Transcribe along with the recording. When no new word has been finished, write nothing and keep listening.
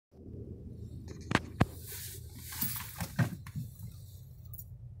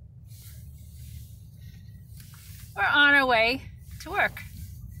we're on our way to work.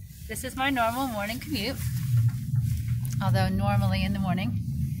 This is my normal morning commute, although normally in the morning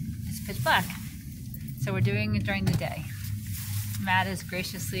it's pitch black. So we're doing it during the day. Matt has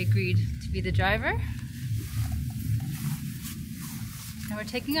graciously agreed to be the driver. And we're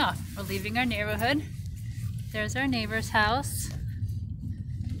taking off. We're leaving our neighborhood. There's our neighbor's house.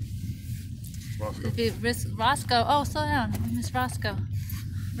 Roscoe. Oh, slow down. We miss Roscoe.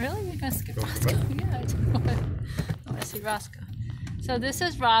 Really? You're going to skip Roscoe? Yeah, I do want to see Roscoe. So this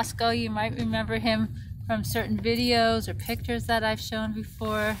is Roscoe. You might remember him from certain videos or pictures that I've shown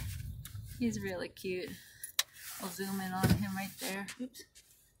before. He's really cute. I'll zoom in on him right there. Oops.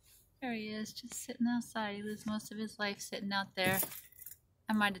 There he is, just sitting outside. He lives most of his life sitting out there.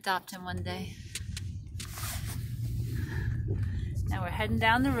 I might adopt him one day. Now we're heading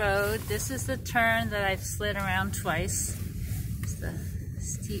down the road. This is the turn that I've slid around twice. It's the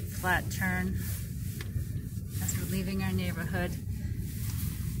steep, flat turn as we're leaving our neighborhood.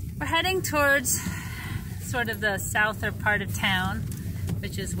 We're heading towards sort of the souther part of town,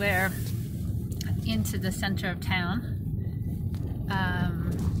 which is where into the center of town.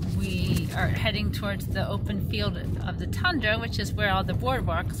 We are heading towards the open field of the tundra, which is where all the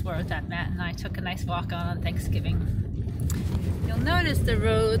boardwalks were that Matt and I took a nice walk on Thanksgiving. You'll notice the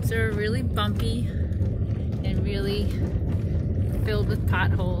roads are really bumpy and really filled with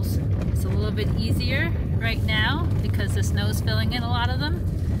potholes. It's a little bit easier right now because the snow's filling in a lot of them,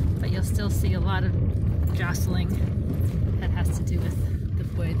 but you'll still see a lot of jostling that has to do with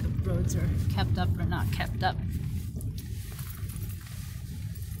the way the roads are kept up or not kept up.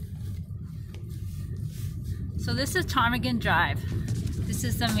 So this is Ptarmigan Drive. This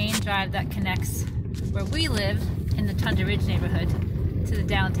is the main drive that connects where we live in the Tundra Ridge neighborhood to the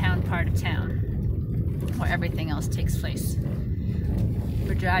downtown part of town where everything else takes place.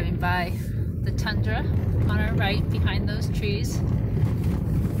 We're driving by the tundra on our right behind those trees.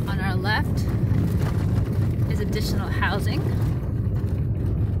 On our left is additional housing.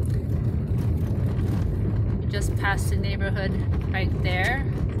 We just passed the neighborhood right there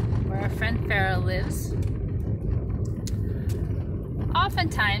where our friend Farah lives.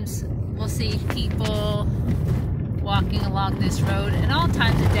 Oftentimes we'll see people walking along this road at all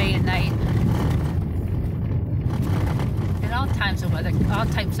times of day and night, in all types of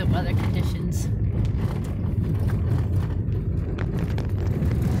weather conditions.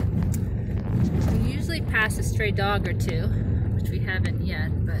 We usually pass a stray dog or two, which we haven't yet,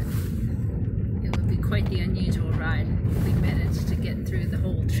 but it would be quite the unusual ride if we managed to get through the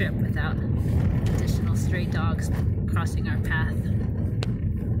whole trip without additional stray dogs crossing our path.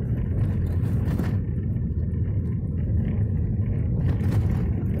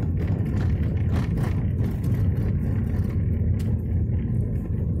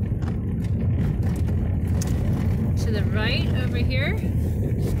 To the right over here,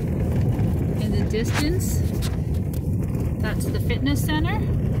 in the distance, that's the fitness center.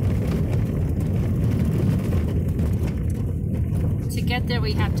 To get there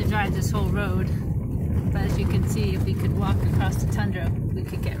we have to drive this whole road, but as you can see, if we could walk across the tundra, we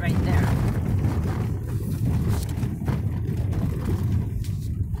could get right there.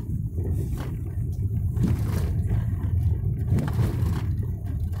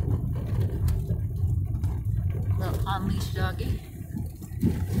 Little on-leash doggy.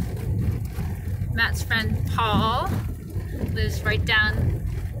 Matt's friend Paul lives right down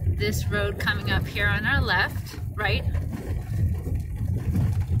this road coming up here on our left, right?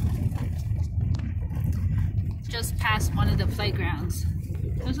 Just past one of the playgrounds.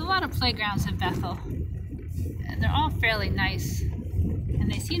 There's a lot of playgrounds in Bethel, and they're all fairly nice,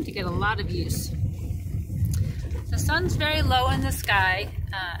 and they seem to get a lot of use. The sun's very low in the sky,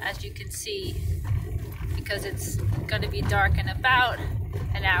 as you can see, because it's going to be dark in about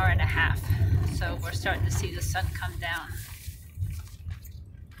an hour and a half. So we're starting to see the sun come down.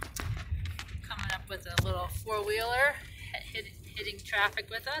 Coming up with a little four-wheeler hitting traffic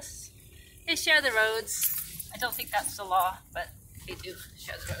with us. They share the roads. I don't think that's the law, but they do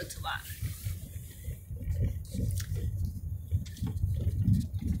share the roads a lot.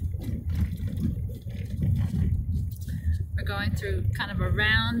 We're going through kind of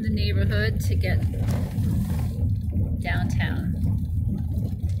around the neighborhood to get downtown.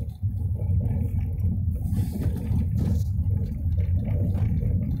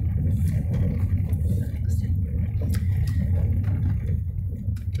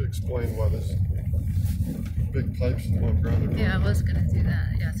 To explain why there's big pipes and walk around the road. Yeah, I was going to do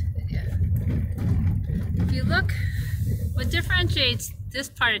that. Yeah, that's a good idea. If you look, what differentiates this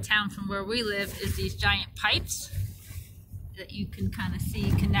part of town from where we live is these giant pipes that you can kind of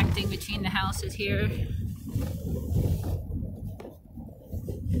see connecting between the houses here.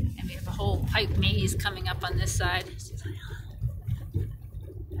 And we have a whole pipe maze coming up on this side.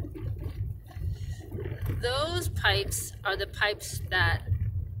 Those pipes are the pipes that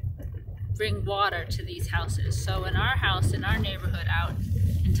bring water to these houses. So in our house, in our neighborhood out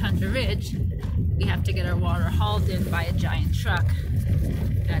in Tundra Ridge, we have to get our water hauled in by a giant truck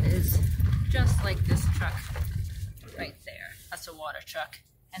that is just like this truck right there. That's a water truck.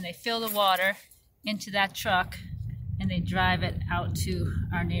 And they fill the water into that truck and they drive it out to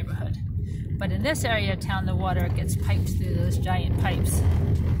our neighborhood. But in this area of town, the water gets piped through those giant pipes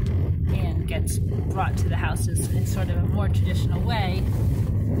and gets brought to the houses in sort of a more traditional way,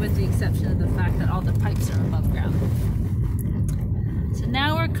 with the exception of the fact that all the pipes are above ground. So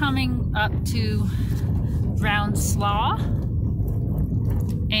now we're coming up to Brown Slaw,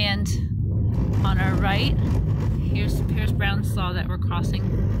 and on our right, here's Brown Slaw that we're crossing.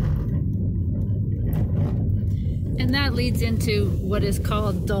 And that leads into what is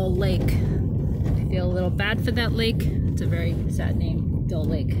called Dull Lake. I feel a little bad for that lake. It's a very sad name, Dull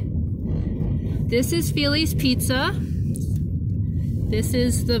Lake. This is Feely's Pizza. This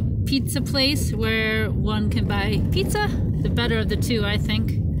is the pizza place where one can buy pizza. The better of the two, I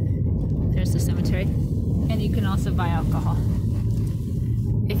think. There's the cemetery. And you can also buy alcohol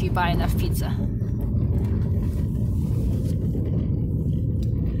if you buy enough pizza.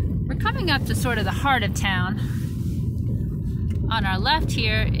 We're coming up to sort of the heart of town. On our left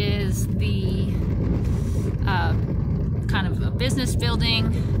here is the kind of a business building,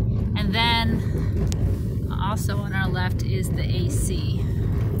 and then also on our left is the AC.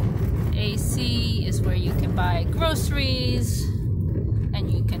 AC is where you can buy groceries, and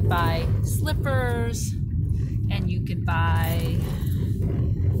you can buy slippers, and you can buy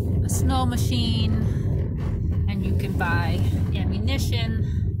a snow machine, and you can buy ammunition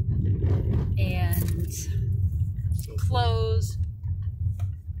and clothes.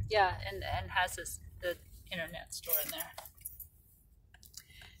 Yeah, and has the internet store in there.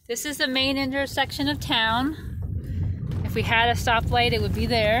 This is the main intersection of town. If we had a stoplight, it would be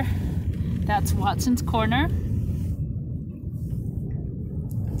there. That's Watson's Corner.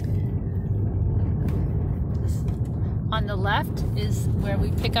 On the left is where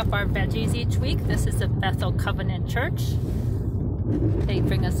we pick up our veggies each week. This is the Bethel Covenant Church. They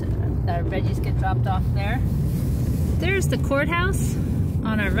bring us, our veggies get dropped off there. There's the courthouse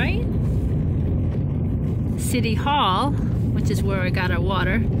on our right. City Hall, which is where we got our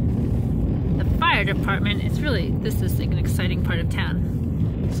water. The fire department, this is like an exciting part of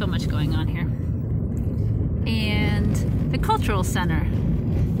town. So much going on here. And the cultural center.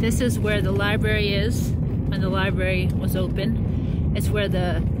 This is where the library is when the library was open. It's where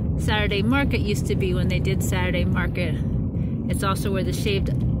the Saturday market used to be when they did Saturday market. It's also where the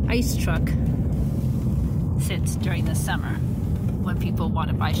shaved ice truck sits during the summer when people want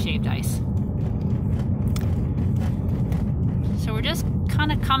to buy shaved ice. So we're just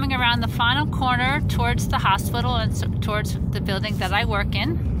kind of coming around the final corner towards the hospital and towards the building that I work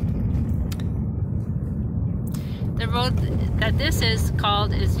in. The road that this is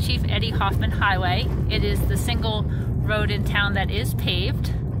called is Chief Eddie Hoffman Highway. It is the single road in town that is paved.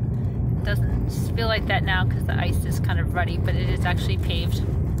 It doesn't feel like that now because the ice is kind of ruddy, but it is actually paved.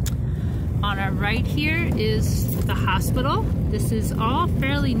 On our right here is the hospital. This is all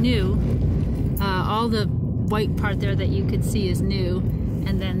fairly new. All the white part there that you can see is new,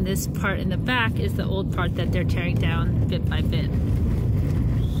 and then this part in the back is the old part that they're tearing down bit by bit.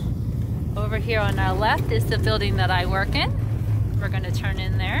 Over here on our left is the building that I work in. We're going to turn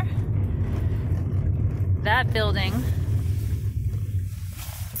in there. That building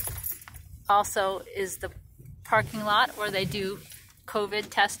also is the parking lot where they do COVID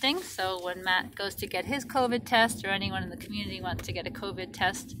testing. So when Matt goes to get his COVID test, or anyone in the community wants to get a COVID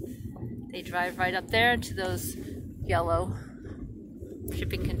test, they drive right up there to those yellow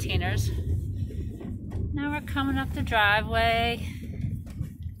shipping containers. Now we're coming up the driveway,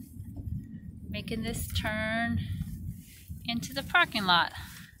 making this turn into the parking lot.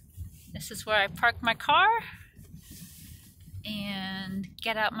 This is where I park my car and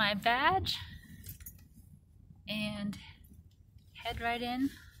get out my badge and head right in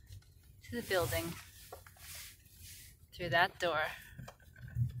to the building through that door.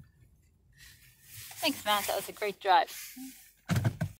 Thanks, Matt. That was a great drive.